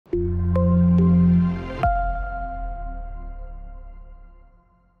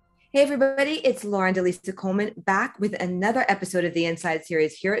Hey everybody, it's Lauren DeLisa Coleman back with another episode of the Inside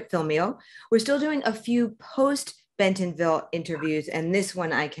series here at Filmio. We're still doing a few post Bentonville interviews, and this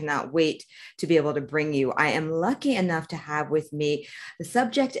one I cannot wait to be able to bring you. I am lucky enough to have with me the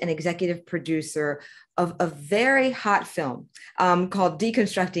subject and executive producer of a very hot film called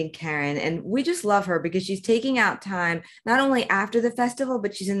Deconstructing Karen. And we just love her because she's taking out time not only after the festival,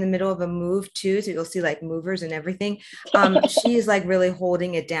 but she's in the middle of a move too. So you'll see like movers and everything. She is like really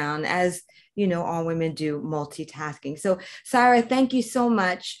holding it down as all women do multitasking. So Sarah, thank you so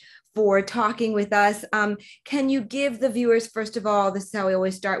much for talking with us. Can you give the viewers, first of all, this is how we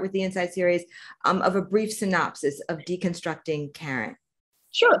always start with the Inside series, of a brief synopsis of Deconstructing Karen?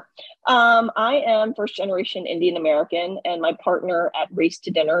 Sure. I am first generation Indian American, and my partner at Race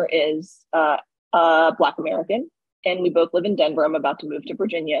to Dinner is Black American, and we both live in Denver. I'm about to move to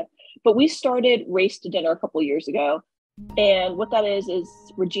Virginia, but we started Race to Dinner a couple of years ago. And what that is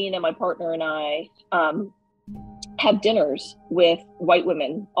Regina, my partner, and I have dinners with white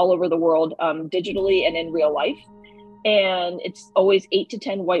women all over the world, digitally and in real life. And it's always 8 to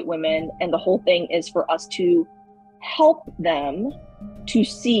 10 white women. And the whole thing is for us to help them to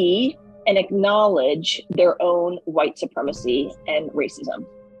see and acknowledge their own white supremacy and racism.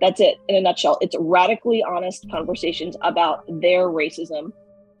 That's it in a nutshell. It's radically honest conversations about their racism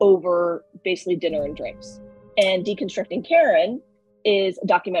over basically dinner and drinks. And Deconstructing Karen is a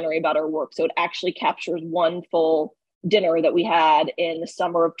documentary about our work. So it actually captures one full dinner that we had in the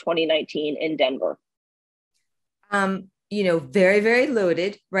summer of 2019 in Denver. Very, very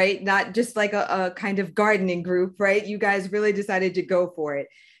loaded, right? Not just like a kind of gardening group, right? You guys really decided to go for it.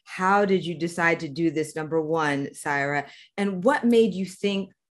 How did you decide to do this, number one, Syra? And what made you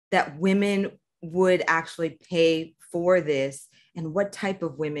think that women would actually pay for this? And what type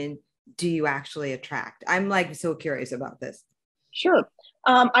of women do you actually attract? I'm like so curious about this. Sure.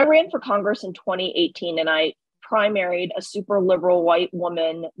 I ran for Congress in 2018 and I primaried a super liberal white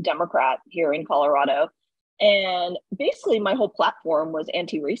woman Democrat here in Colorado. And basically my whole platform was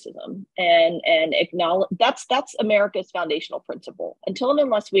anti-racism and acknowledge that's America's foundational principle. Until and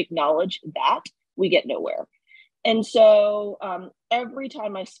unless we acknowledge that, we get nowhere. And so every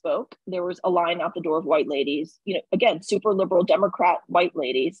time I spoke, there was a line out the door of white ladies, again, super liberal Democrat white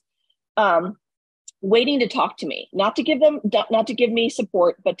ladies, waiting to talk to me, not to give me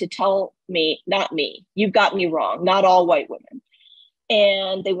support, but to tell me, not me, you've got me wrong, not all white women.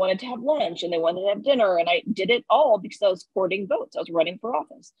 And they wanted to have lunch and they wanted to have dinner. And I did it all because I was courting votes. I was running for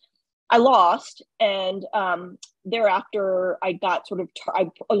office. I lost. And thereafter, I got I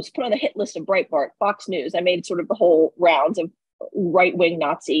was put on the hit list of Breitbart, Fox News. I made sort of the whole rounds of right-wing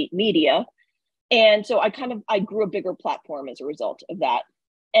Nazi media. And so I grew a bigger platform as a result of that.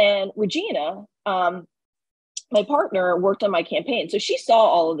 And Regina, my partner, worked on my campaign. So she saw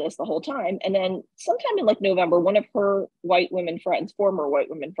all of this the whole time. And then sometime in like November, one of her former white women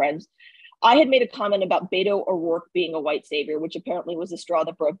friends, I had made a comment about Beto O'Rourke being a white savior, which apparently was the straw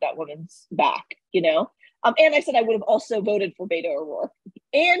that broke that woman's back, And I said I would have also voted for Beto O'Rourke,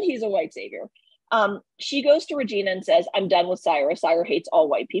 and he's a white savior. She goes to Regina and says, I'm done with Syra. Syra hates all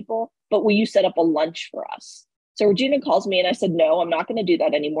white people, but will you set up a lunch for us? So Regina calls me and I said, no, I'm not going to do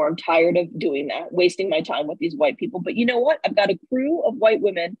that anymore. I'm tired of doing that, wasting my time with these white people. But you know what? I've got a crew of white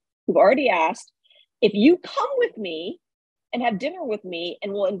women who've already asked, if you come with me and have dinner with me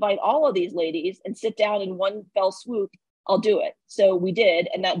and we'll invite all of these ladies and sit down in one fell swoop, I'll do it. So we did.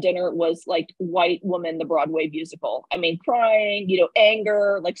 And that dinner was like White Woman, the Broadway musical. I mean, crying,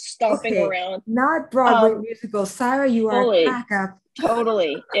 anger, like stomping around. Not Broadway musical. Syra, you are a crack up.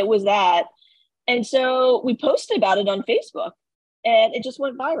 Totally. It was that. And so we posted about it on Facebook and it just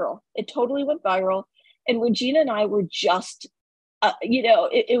went viral. It totally went viral. And Regina and I were just,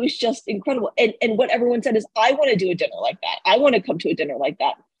 it was just incredible. And what everyone said is, I want to do a dinner like that. I want to come to a dinner like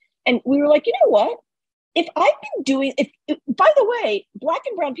that. And we were like, you know what? If I've been doing, by the way, Black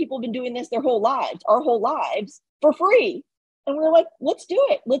and brown people have been doing this our whole lives for free. And we were like, let's do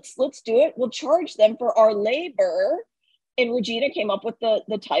it. Let's do it. We'll charge them for our labor. And Regina came up with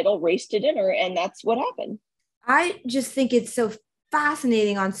the title Race to Dinner, and that's what happened. I just think it's so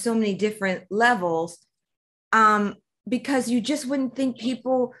fascinating on so many different levels, because you just wouldn't think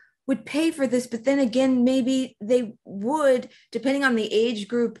people would pay for this, but then again, maybe they would, depending on the age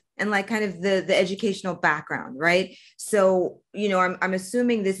group and like kind of the educational background, right? So, I'm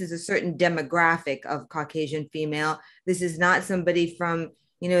assuming this is a certain demographic of Caucasian female. This is not somebody from,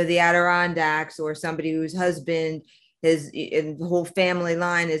 the Adirondacks or somebody whose husband and the whole family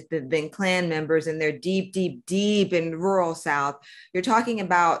line has been Klan members and they're deep, deep, deep in rural South. You're talking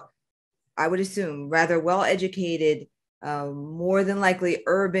about, I would assume, rather well-educated more than likely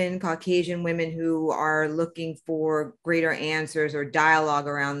urban Caucasian women who are looking for greater answers or dialogue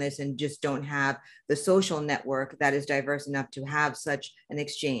around this and just don't have the social network that is diverse enough to have such an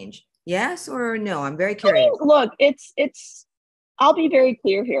exchange. Yes or no? I'm very curious. I mean, look, it's I'll be very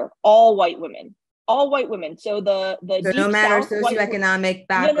clear here. All white women. All white women. So the So no deep matter South white socioeconomic no.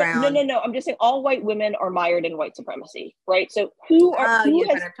 background. I'm just saying all white women are mired in white supremacy, right? So who You're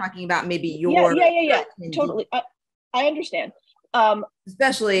has kind of talking about maybe yeah. your Totally. I understand.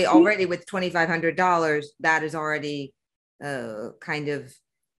 Especially Who already with $2,500, that is already kind of,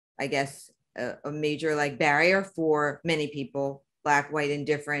 I guess, a major like barrier for many people, Black, white, and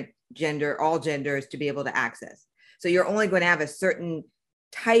different gender, all genders, to be able to access. So you're only going to have a certain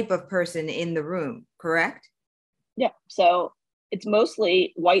type of person in the room, correct? Yeah. So it's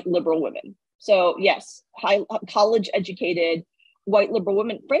mostly white liberal women. So yes, high college educated white liberal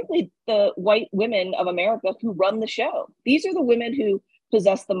women, frankly, the white women of America who run the show. These are the women who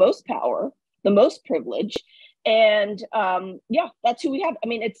possess the most power, the most privilege. And yeah, that's who we have. I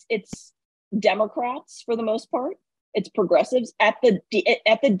mean, it's Democrats for the most part. It's progressives at the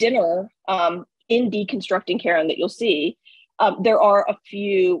dinner in Deconstructing, Karen, that you'll see. There are a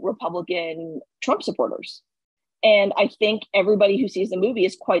few Republican Trump supporters. And I think everybody who sees the movie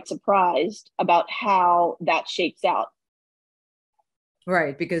is quite surprised about how that shakes out.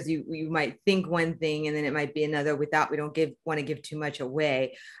 Right, because you might think one thing and then it might be another. Without, we don't want to give too much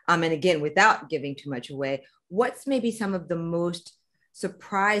away. And again, without giving too much away, what's maybe some of the most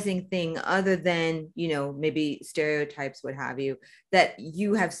surprising thing, other than, maybe stereotypes, what have you, that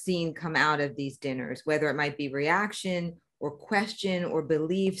you have seen come out of these dinners, whether it might be reaction or question or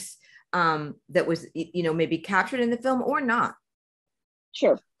beliefs, that was, maybe captured in the film or not?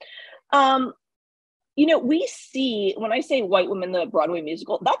 Sure. We see, when I say White Women, the Broadway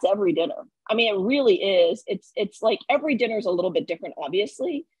musical, that's every dinner. I mean, it really is. It's like every dinner is a little bit different,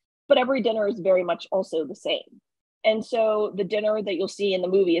 obviously, but every dinner is very much also the same. And so the dinner that you'll see in the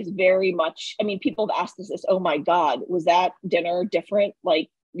movie is very much, I mean, people have asked us this, oh my God, was that dinner different? Like,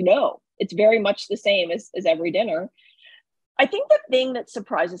 no, it's very much the same as every dinner. I think the thing that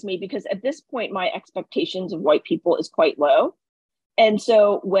surprises me, because at this point, my expectations of white people is quite low. And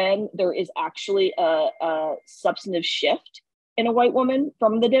so when there is actually a substantive shift in a white woman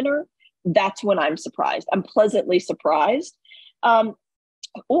from the dinner, that's when I'm surprised. I'm pleasantly surprised.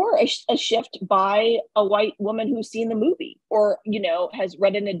 Or a shift by a white woman who's seen the movie or, has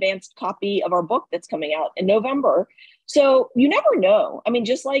read an advanced copy of our book that's coming out in November. So you never know. I mean,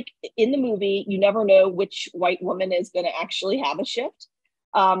 just like in the movie, you never know which white woman is going to actually have a shift.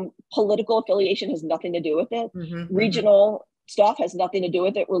 Political affiliation has nothing to do with it. Mm-hmm, Regional stuff has nothing to do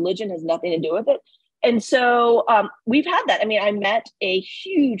with it. Religion has nothing to do with it. And so we've had that. I mean, I met a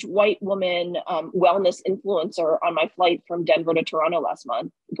huge white woman wellness influencer on my flight from Denver to Toronto last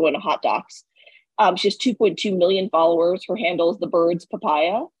month, going to Hot Docs. She has 2.2 million followers. Her handle is The Birds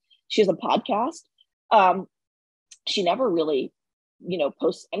Papaya. She has a podcast. She never really,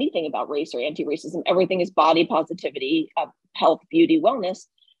 posts anything about race or anti-racism. Everything is body positivity, health, beauty, wellness.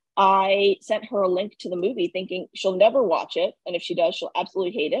 I sent her a link to the movie thinking she'll never watch it. And if she does, she'll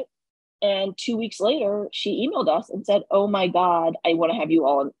absolutely hate it. And 2 weeks later, she emailed us and said, oh my God, I want to have you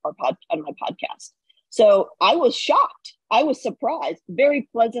all on my podcast. So I was shocked. I was surprised, very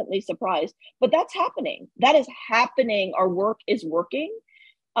pleasantly surprised, but that's happening. That is happening. Our work is working.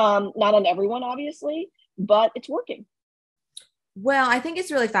 Not on everyone, obviously, but it's working. Well, I think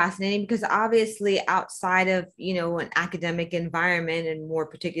it's really fascinating because obviously outside of, an academic environment and more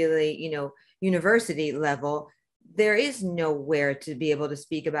particularly, university level, there is nowhere to be able to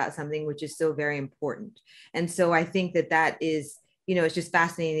speak about something which is so very important. And so I think that is, it's just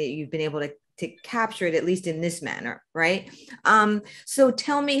fascinating that you've been able to capture it, at least in this manner, right? So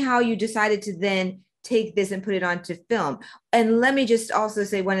tell me how you decided to then take this and put it onto film. And let me just also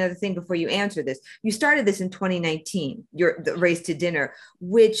say one other thing before you answer this. You started this in 2019, the Race to Dinner,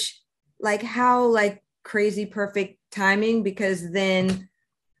 which how crazy perfect timing, because then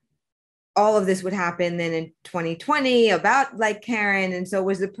all of this would happen then in 2020 about Karen. And so it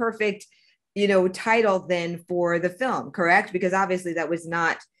was the perfect, title then for the film, correct? Because obviously that was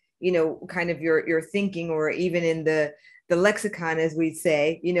not, kind of your thinking, or even in the lexicon, as we'd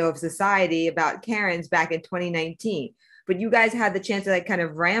say, of society about Karens back in 2019. But you guys had the chance to kind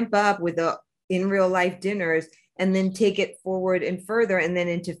of ramp up with the in real life dinners and then take it forward and further and then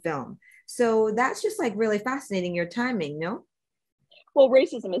into film. So that's just really fascinating, your timing, no? Well,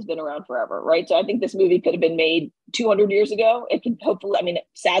 racism has been around forever, right? So I think this movie could have been made 200 years ago. It could hopefully, I mean,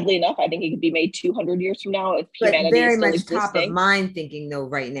 sadly enough, I think it could be made 200 years from now if But humanity is very still much top of existing. mind thinking though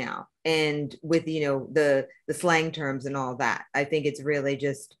right now, and with the slang terms and all that, I think it's really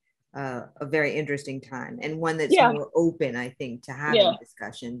just a very interesting time, and one that's Yeah, more open, I think, to yeah, having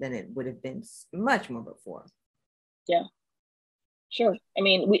discussion than it would have been much more before. yeah, sure. I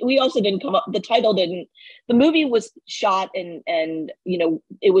mean, we also didn't come up, the title didn't, the movie was shot and,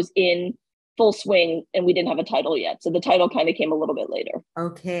 it was in full swing and we didn't have a title yet. So the title kind of came a little bit later.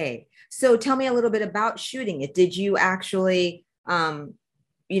 Okay, so tell me a little bit about shooting it. Did you actually have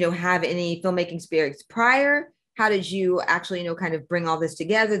any filmmaking experience prior? How did you actually kind of bring all this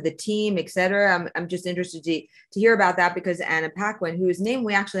together, the team, etc.? I'm just interested to hear about that, because Anna Paquin, whose name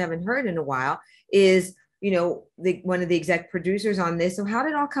we actually haven't heard in a while, is one of the exec producers on this. So how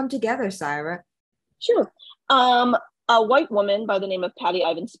did it all come together, Syra? Sure. A white woman by the name of Patty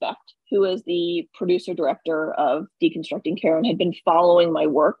Ivan Specht, who is the producer director of Deconstructing Karen, had been following my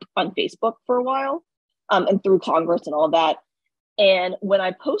work on Facebook for a while, and through Congress and all that. And when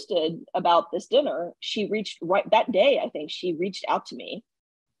I posted about this dinner, she reached right that day, I think she reached out to me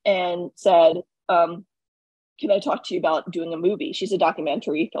and said, can I talk to you about doing a movie? She's a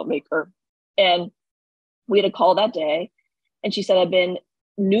documentary filmmaker. And we had a call that day. And she said, I've been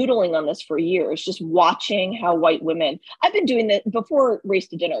noodling on this for years, just watching how white women, I've been doing that before Race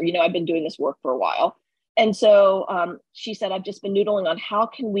to Dinner, I've been doing this work for a while. And so she said, I've just been noodling on how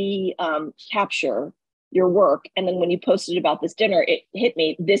can we capture your work. And then when you posted about this dinner, it hit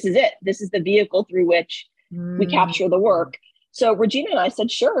me. This is it. This is the vehicle through which we capture the work. So Regina and I said,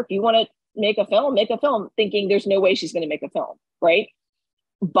 sure, if you want to make a film, thinking there's no way she's going to make a film. Right.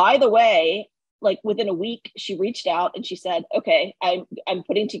 By the way, like within a week, she reached out and she said, okay, I'm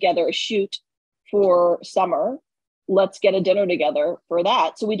putting together a shoot for summer. Let's get a dinner together for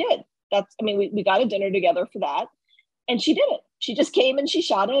that. So we did. We got a dinner together for that. And she did it. She just came and she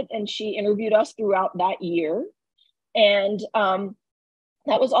shot it and she interviewed us throughout that year. And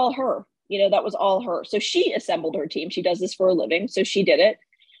that was all her, that was all her. So she assembled her team. She does this for a living. So she did it.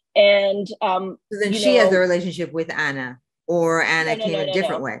 And so then she has a relationship with Anna, or Anna came a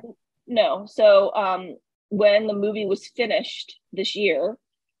different way? No. So when the movie was finished this year,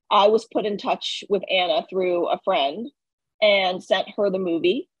 I was put in touch with Anna through a friend and sent her the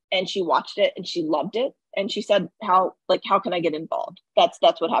movie, and she watched it and she loved it. And she said, how can I get involved? That's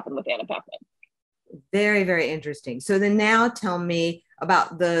what happened with Anna Paquin. Very, very interesting. So then now tell me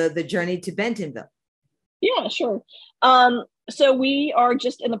about the journey to Bentonville. Yeah, sure. So we are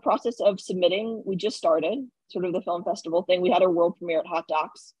just in the process of submitting. We just started sort of the film festival thing. We had our world premiere at Hot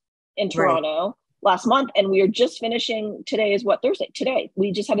Docs in Toronto last month, and we are just finishing. Today is what, Thursday? Today.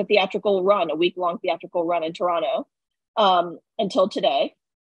 We just had a theatrical run, a week-long theatrical run in Toronto until today.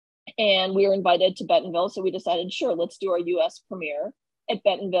 And we were invited to Bentonville. So we decided, sure, let's do our US premiere at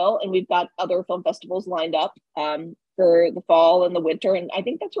Bentonville. And we've got other film festivals lined up for the fall and the winter. And I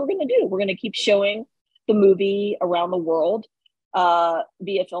think that's what we're going to do. We're going to keep showing the movie around the world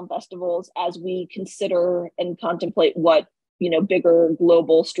via film festivals as we consider and contemplate what, bigger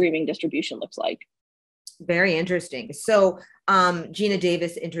global streaming distribution looks like. Very interesting. So Gina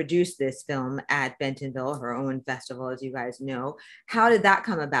Davis introduced this film at Bentonville, her own festival, as you guys know. How did that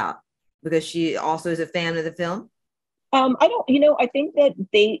come about? Because she also is a fan of the film? I think that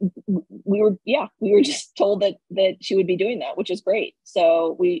we were just told that she would be doing that, which is great.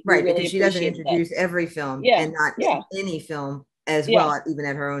 So we really because she doesn't introduce every film and not any film as well, even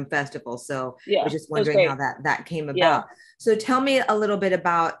at her own festival. So I was just wondering how that came about. Yeah. So tell me a little bit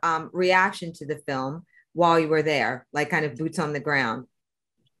about reaction to the film while you were there, like kind of boots on the ground.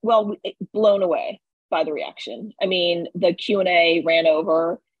 Well, blown away by the reaction. I mean, the Q&A ran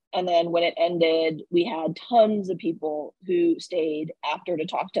over. And then when it ended, we had tons of people who stayed after to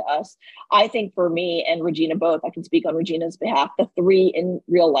talk to us. I think for me and Regina both, I can speak on Regina's behalf, the 3 in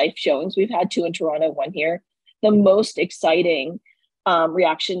real life showings, we've had 2 in Toronto, 1 here. The most exciting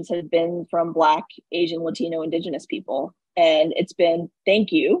reactions have been from Black, Asian, Latino, Indigenous people. And it's been,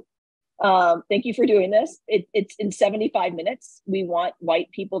 thank you. Thank you for doing this. It's in 75 minutes. We want white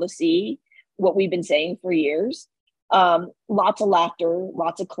people to see what we've been saying for years. Lots of laughter,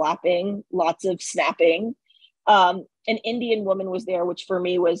 lots of clapping, lots of snapping. An Indian woman was there, which for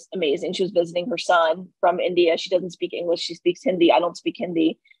me was amazing. She was visiting her son from India. She doesn't speak English. She speaks Hindi. I don't speak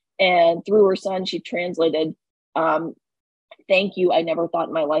Hindi. And through her son, she translated, thank you. I never thought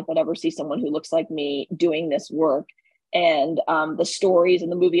in my life I'd ever see someone who looks like me doing this work. And the stories in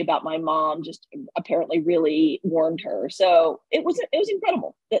the movie about my mom just apparently really warmed her. So it was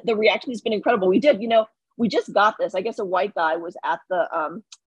incredible. The reaction has been incredible. We did, we just got this. I guess a white guy was at the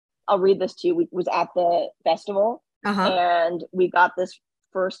I'll read this to you. We was at the festival, and we got this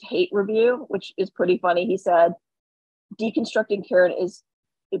first hate review, which is pretty funny. He said, deconstructing Karen is,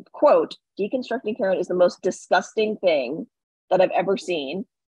 quote, deconstructing Karen is the most disgusting thing that I've ever seen.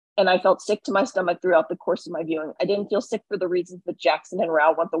 And I felt sick to my stomach throughout the course of my viewing. I didn't feel sick for the reasons that Jackson and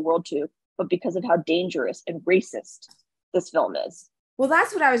Rao want the world to, but because of how dangerous and racist this film is. Well,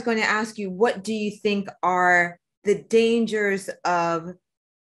 that's what I was going to ask you. What do you think are the dangers of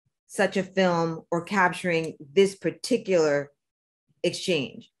such a film or capturing this particular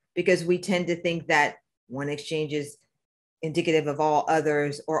exchange? Because we tend to think that one exchange is indicative of all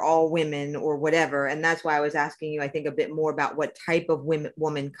others or all women or whatever. And that's why I was asking you, I think, a bit more about what type of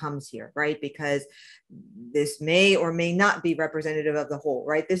woman comes here, right? Because this may or may not be representative of the whole,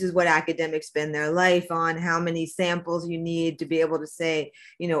 right? This is what academics spend their life on, how many samples you need to be able to say,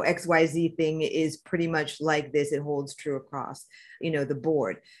 you know, XYZ thing is pretty much like this. It holds true across, you know, the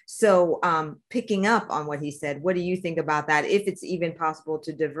board. So picking up on what he said, what do you think about that? If it's even possible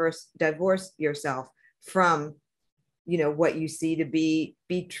to divorce yourself from, you know, what you see to be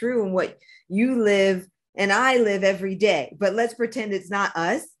true and what you live and I live every day, but let's pretend it's not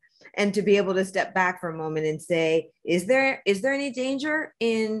us, and to be able to step back for a moment and say, is there any danger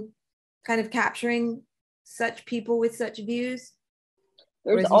in kind of capturing such people with such views?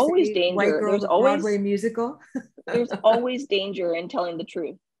 There's always danger. There's always Broadway musical. There's always danger in telling the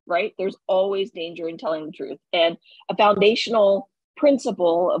truth, right? There's always danger in telling the truth. And a foundational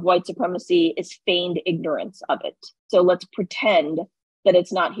principle of white supremacy is feigned ignorance of it. So let's pretend that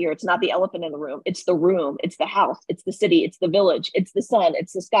it's not here. It's not the elephant in the room. It's the room. It's the house. It's the city. It's the village. It's the sun.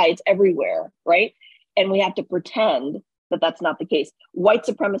 It's the sky. It's everywhere, right? And we have to pretend that that's not the case. White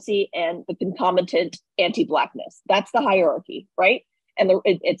supremacy and the concomitant anti-Blackness. That's the hierarchy, right? And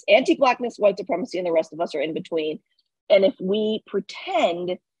it's anti-Blackness, white supremacy, and the rest of us are in between. And if we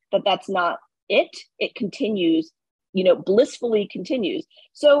pretend that that's not it, it continues, you know, blissfully continues.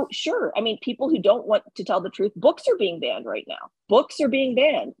 So sure, I mean, people who don't want to tell the truth, books are being banned right now. Books are being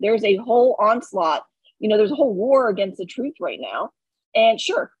banned. There's a whole onslaught, you know, there's a whole war against the truth right now. And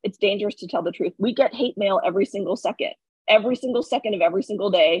sure, it's dangerous to tell the truth. We get hate mail every single second of every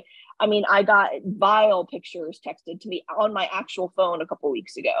single day. I mean, I got vile pictures texted to me on my actual phone a couple of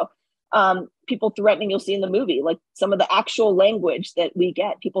weeks ago. People threatening, you'll see in the movie, like some of the actual language that we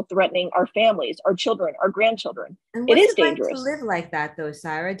get, people threatening our families, our children, our grandchildren. And it is dangerous like to live like that, though,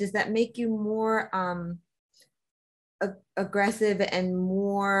 Syra. Does that make you more aggressive and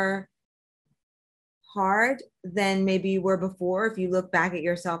more hard than maybe you were before? If you look back at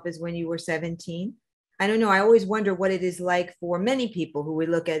yourself as when you were 17, I don't know. I always wonder what it is like for many people who would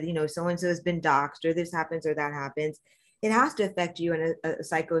look at, you know, so-and-so has been doxxed or this happens or that happens. It has to affect you on a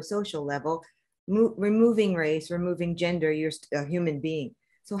psychosocial level. Removing race, removing gender, you're a human being.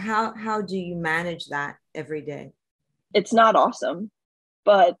 So how do you manage that every day? It's not awesome,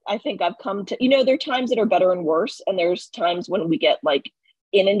 but I think I've come to, you know, there are times that are better and worse. And there's times when we get like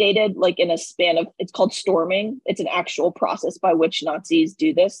inundated, like in a span of, it's called storming. It's an actual process by which Nazis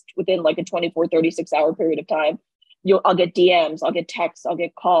do this within like a 24, 36 hour period of time. I'll get DMs, I'll get texts, I'll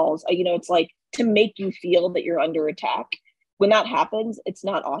get calls. You know, it's like to make you feel that you're under attack. When that happens, it's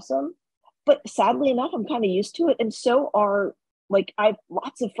not awesome. But sadly enough, I'm kind of used to it. And so are, like, I have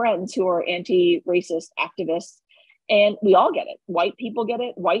lots of friends who are anti-racist activists, and we all get it. White people get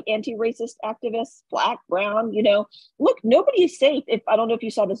it, white anti-racist activists, Black, brown, you know. Look, nobody is safe. I don't know if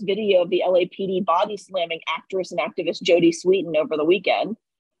you saw this video of the LAPD body slamming actress and activist Jodie Sweetin over the weekend.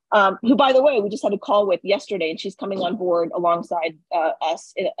 Who, by the way, we just had a call with yesterday, and she's coming on board alongside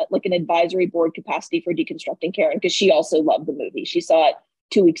us in like an advisory board capacity for Deconstructing Karen, because she also loved the movie. She saw it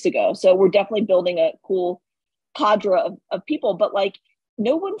 2 weeks ago. So we're definitely building a cool cadre of people, but like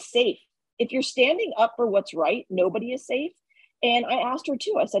no one's safe. If you're standing up for what's right, nobody is safe. And I asked her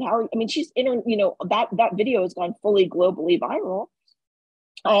too, I said, I mean, she's you know, that video has gone fully globally viral.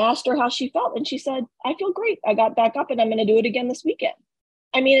 I asked her how she felt, and she said, I feel great. I got back up and I'm going to do it again this weekend.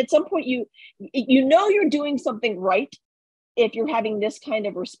 I mean, at some point you know you're doing something right if you're having this kind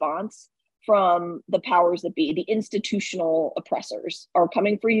of response from the powers that be. The institutional oppressors are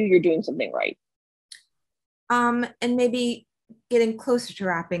coming for you. You're doing something right. And maybe getting closer to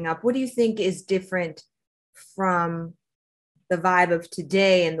wrapping up, what do you think is different from the vibe of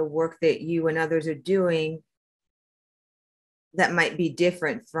today and the work that you and others are doing that might be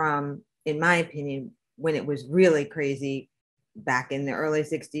different from, in my opinion, when it was really crazy back in the early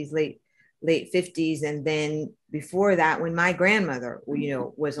 60s, late 50s, and then before that when my grandmother, you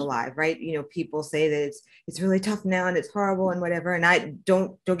know, was alive, right? You know, people say that it's really tough now and it's horrible and whatever, and I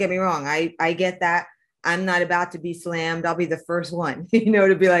don't get me wrong, I get that I'm not about to be slammed. I'll be the first one,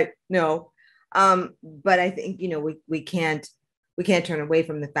 to be like, no. But I think, we can't turn away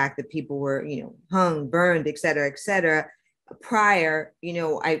from the fact that people were, hung, burned, et cetera, prior.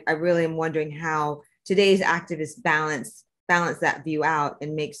 I really am wondering how today's activists balance that view out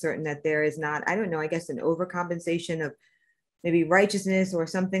and make certain that there is not, I don't know, I guess an overcompensation of maybe righteousness or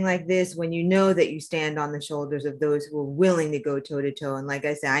something like this, when you know that you stand on the shoulders of those who are willing to go toe to toe. And like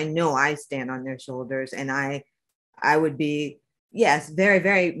I said, I know I stand on their shoulders, and I would be, yes, very,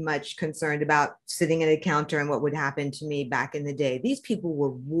 very much concerned about sitting at a counter and what would happen to me back in the day. These people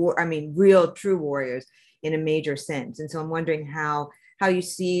were real, true warriors in a major sense. And so I'm wondering how you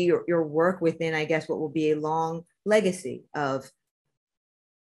see your work within, I guess, what will be a long legacy of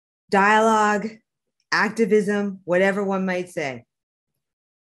dialogue, activism, whatever one might say.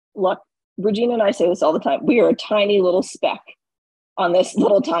 Look, Regina and I say this all the time. We are a tiny little speck on this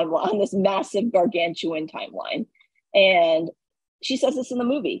little timeline, on this massive gargantuan timeline. And she says this in the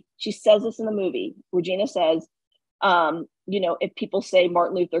movie. Regina says, if people say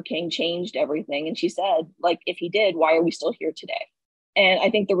Martin Luther King changed everything, and she said, like, if he did, why are we still here today? And I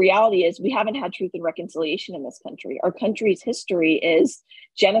think the reality is we haven't had truth and reconciliation in this country. Our country's history is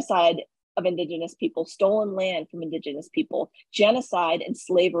genocide of Indigenous people, stolen land from Indigenous people, genocide and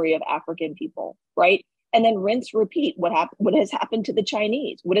slavery of African people, right? And then rinse, repeat. What has happened to the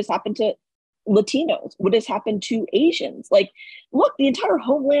Chinese? What has happened to Latinos? What has happened to Asians? Like, look, the entire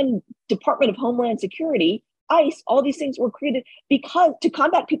Department of Homeland Security, ICE, all these things were created because to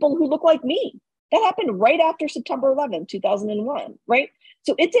combat people who look like me. That happened right after September 11th, 2001, right?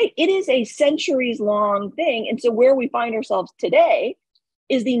 So it is a centuries long thing. And so where we find ourselves today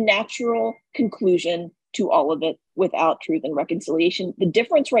is the natural conclusion to all of it without truth and reconciliation. The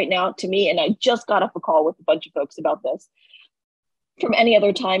difference right now to me, and I just got off a call with a bunch of folks about this, from any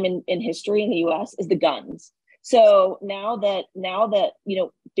other time in history in the US, is the guns. So now that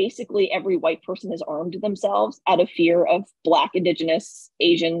basically every white person has armed themselves out of fear of Black, Indigenous,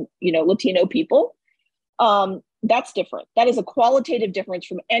 Asian, Latino people, that's different. That is a qualitative difference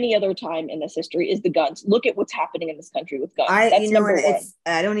from any other time in this history, is the guns. Look at what's happening in this country with guns. That's number one.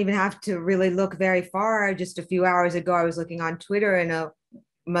 I don't even have to really look very far. Just a few hours ago, I was looking on Twitter, and a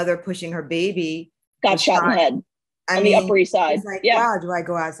mother pushing her baby got shot in the head. On the Upper East Side. It's like, wow, do I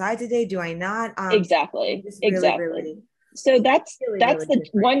go outside today? Do I not? Exactly. Really, so that's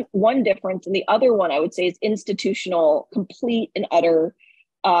the one difference. And the other one I would say is institutional, complete and utter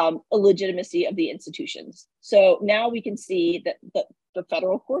illegitimacy of the institutions. So now we can see that the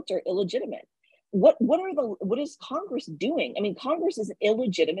federal courts are illegitimate. What is Congress doing? I mean, Congress is an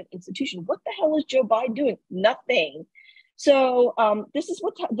illegitimate institution. What the hell is Joe Biden doing? Nothing. So this is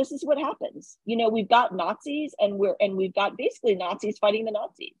what happens. We've got Nazis, and we've got basically Nazis fighting the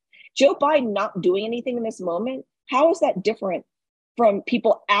Nazis. Joe Biden not doing anything in this moment. How is that different from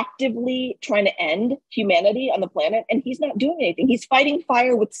people actively trying to end humanity on the planet? And he's not doing anything. He's fighting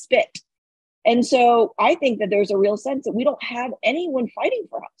fire with spit. And so I think that there's a real sense that we don't have anyone fighting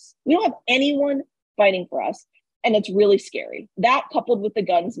for us. We don't have anyone fighting for us. And it's really scary. That coupled with the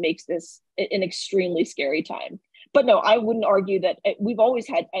guns makes this an extremely scary time. But no, I wouldn't argue that we've always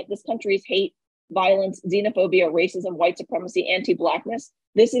had this country's hate, violence, xenophobia, racism, white supremacy, anti-Blackness.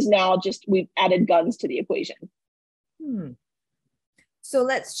 This is now just, we've added guns to the equation. So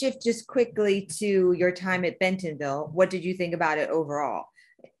let's shift just quickly to your time at Bentonville. What did you think about it overall?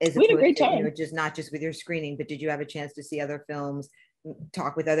 We had a great time. Not just with your screening, but did you have a chance to see other films,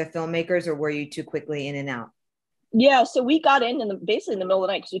 talk with other filmmakers, or were you too quickly in and out? Yeah, so we got basically in the middle of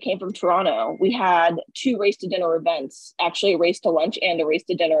the night because we came from Toronto. We had 2 race to dinner events, actually a race to lunch and a race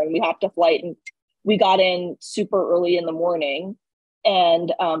to dinner. And we hopped a flight and we got in super early in the morning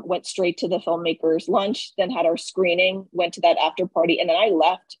and went straight to the filmmakers' lunch, then had our screening, went to that after party. And then I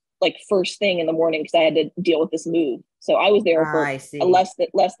left like first thing in the morning because I had to deal with this move. So I was there for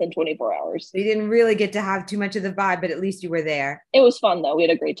less than 24 hours. So you didn't really get to have too much of the vibe, but at least you were there. It was fun though. We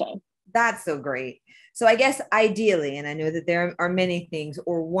had a great time. That's so great. So I guess ideally, and I know that there are many things,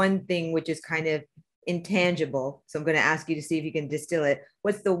 or one thing which is kind of intangible. So I'm going to ask you to see if you can distill it.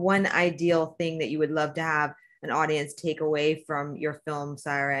 What's the one ideal thing that you would love to have an audience take away from your film,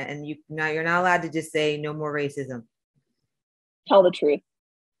 Syra? And you're not allowed to just say no more racism. Tell the truth.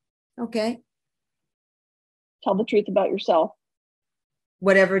 Okay. Tell the truth about yourself.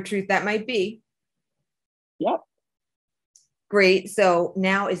 Whatever truth that might be. Yep. Great. So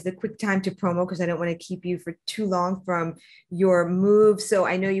now is the quick time to promo, because I don't want to keep you for too long from your move. So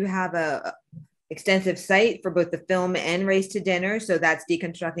I know you have a extensive site for both the film and Race to Dinner. So that's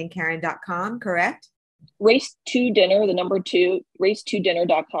deconstructingkaren.com, correct? Race to dinner, the number two,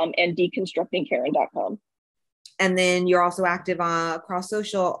 race2dinner.com and deconstructingkaren.com. And then you're also active on across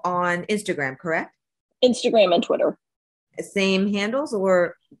social on Instagram, correct? Instagram and Twitter. Same handles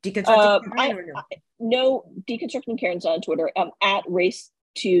or Deconstructing Karen or no? No, Deconstructing Karen's on Twitter. At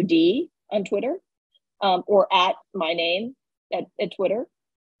race2d on Twitter, or at my name at Twitter.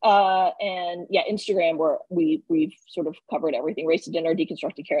 And yeah, Instagram, where we've sort of covered everything. Race to Dinner,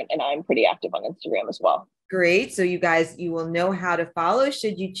 Deconstructing Karen, and I'm pretty active on Instagram as well. Great. So you guys, you will know how to follow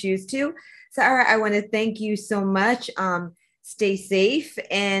should you choose to. Sarah, I want to thank you so much. Stay safe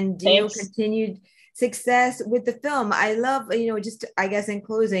and continued success with the film. I love, just I guess in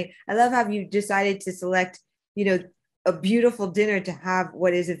closing, I love how you decided to select, a beautiful dinner to have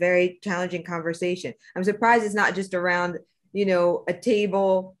what is a very challenging conversation. I'm surprised it's not just around, a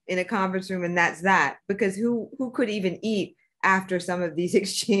table in a conference room and that's that, because who could even eat after some of these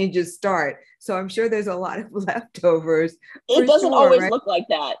exchanges start? So I'm sure there's a lot of leftovers. It doesn't always look like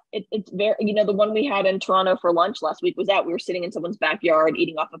that. It's very, the one we had in Toronto for lunch last week was that we were sitting in someone's backyard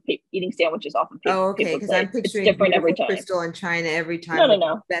eating sandwiches off of paper. Oh, okay. Because I'm picturing it's different every time. Crystal in China every time.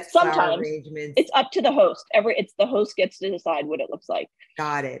 No. Sometimes it's up to the host. It's the host gets to decide what it looks like.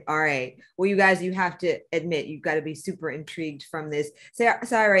 Got it. All right. Well, you guys, you have to admit, you've got to be super intrigued from this.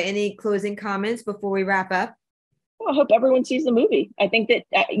 Sarah, any closing comments before we wrap up? Well, I hope everyone sees the movie. I think that,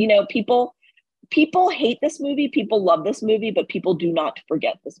 people hate this movie, people love this movie, but people do not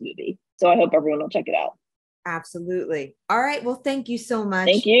forget this movie. So I hope everyone will check it out. Absolutely. All right. Well, thank you so much.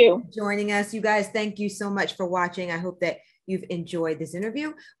 Thank you for joining us. You guys, thank you so much for watching. I hope that you've enjoyed this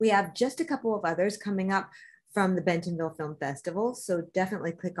interview. We have just a couple of others coming up from the Bentonville Film Festival, so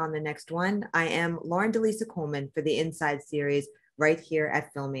definitely click on the next one. I am Lauren DeLisa Coleman for the Inside series right here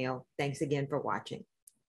at Filmio. Thanks again for watching.